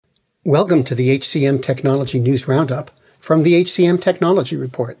Welcome to the HCM Technology News Roundup from the HCM Technology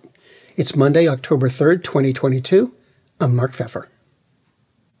Report. It's Monday, October 3rd, 2022. I'm Mark Pfeffer.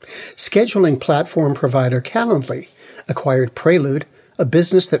 Scheduling platform provider Calendly acquired Prelude, a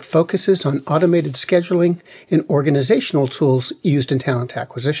business that focuses on automated scheduling and organizational tools used in talent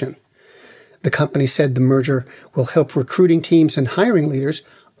acquisition. The company said the merger will help recruiting teams and hiring leaders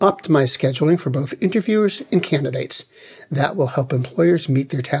optimize scheduling for both interviewers and candidates. That will help employers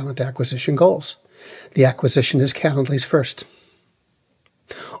meet their talent acquisition goals. The acquisition is Calendly's first.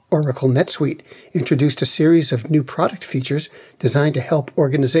 Oracle NetSuite introduced a series of new product features designed to help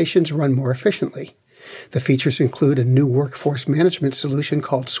organizations run more efficiently. The features include a new workforce management solution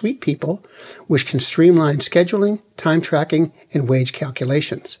called SuitePeople, which can streamline scheduling, time tracking, and wage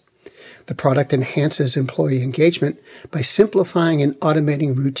calculations. The product enhances employee engagement by simplifying and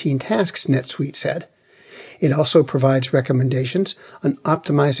automating routine tasks, NetSuite said. It also provides recommendations on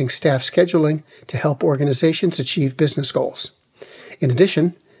optimizing staff scheduling to help organizations achieve business goals. In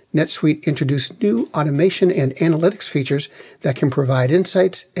addition, NetSuite introduced new automation and analytics features that can provide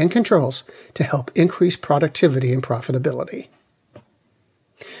insights and controls to help increase productivity and profitability.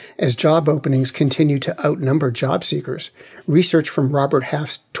 As job openings continue to outnumber job seekers, research from Robert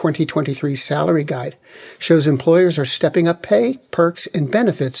Half's 2023 salary guide shows employers are stepping up pay, perks, and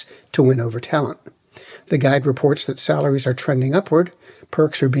benefits to win over talent. The guide reports that salaries are trending upward,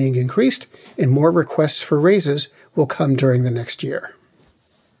 perks are being increased, and more requests for raises will come during the next year.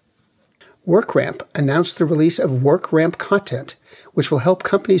 WorkRamp announced the release of WorkRamp content, which will help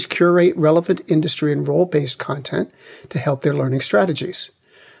companies curate relevant industry and role-based content to help their learning strategies.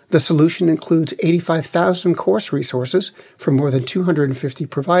 The solution includes 85,000 course resources from more than 250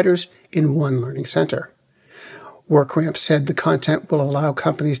 providers in one learning center. WorkRamp said the content will allow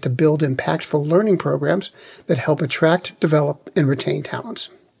companies to build impactful learning programs that help attract, develop, and retain talents.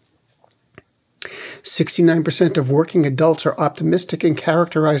 69% of working adults are optimistic and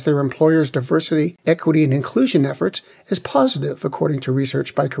characterize their employers' diversity, equity, and inclusion efforts as positive, according to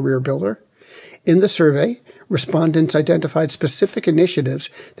research by CareerBuilder. In the survey, respondents identified specific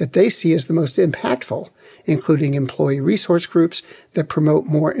initiatives that they see as the most impactful, including employee resource groups that promote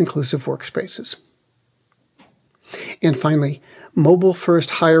more inclusive workspaces. And finally,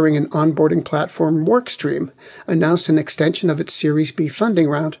 mobile-first hiring and onboarding platform WorkStream announced an extension of its Series B funding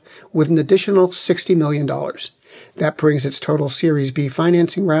round with an additional $60 million. That brings its total Series B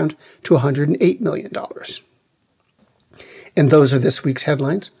financing round to $108 million. And those are this week's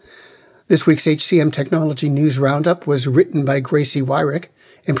headlines. This week's HCM Technology News Roundup was written by Gracie Wyrick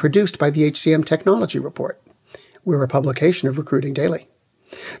and produced by the HCM Technology Report. We're a publication of Recruiting Daily.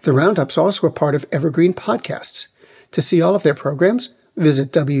 The Roundup's also a part of Evergreen Podcasts. To see all of their programs,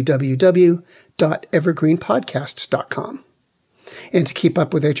 visit www.evergreenpodcasts.com. And to keep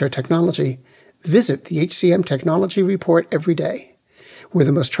up with HR technology, visit the HCM Technology Report every day. We're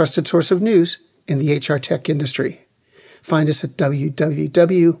the most trusted source of news in the HR tech industry. Find us at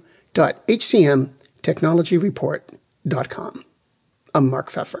www.hcmtechnologyreport.com. I'm Mark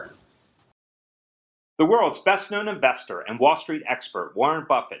Pfeffer. The world's best-known investor and Wall Street expert Warren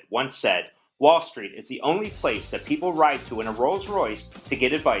Buffett once said, "Wall Street is the only place that people ride to in a Rolls-Royce to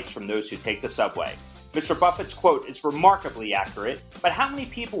get advice from those who take the subway." Mr. Buffett's quote is remarkably accurate, but how many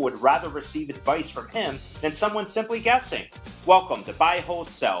people would rather receive advice from him than someone simply guessing? Welcome to Buy, Hold,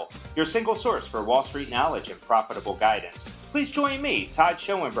 Sell, your single source for Wall Street knowledge and profitable guidance. Please join me, Todd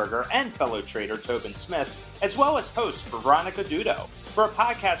Schoenberger, and fellow trader Tobin Smith, as well as host Veronica Dudo, for a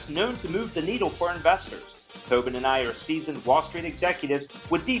podcast known to move the needle for investors. Tobin and I are seasoned Wall Street executives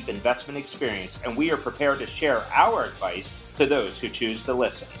with deep investment experience, and we are prepared to share our advice to those who choose to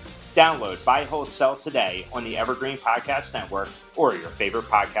listen. Download Buy, Hold, Sell today on the Evergreen Podcast Network or your favorite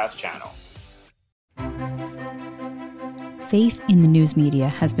podcast channel. Faith in the news media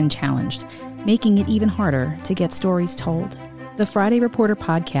has been challenged, making it even harder to get stories told. The Friday Reporter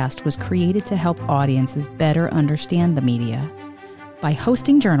podcast was created to help audiences better understand the media by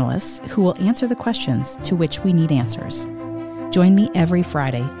hosting journalists who will answer the questions to which we need answers. Join me every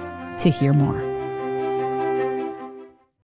Friday to hear more.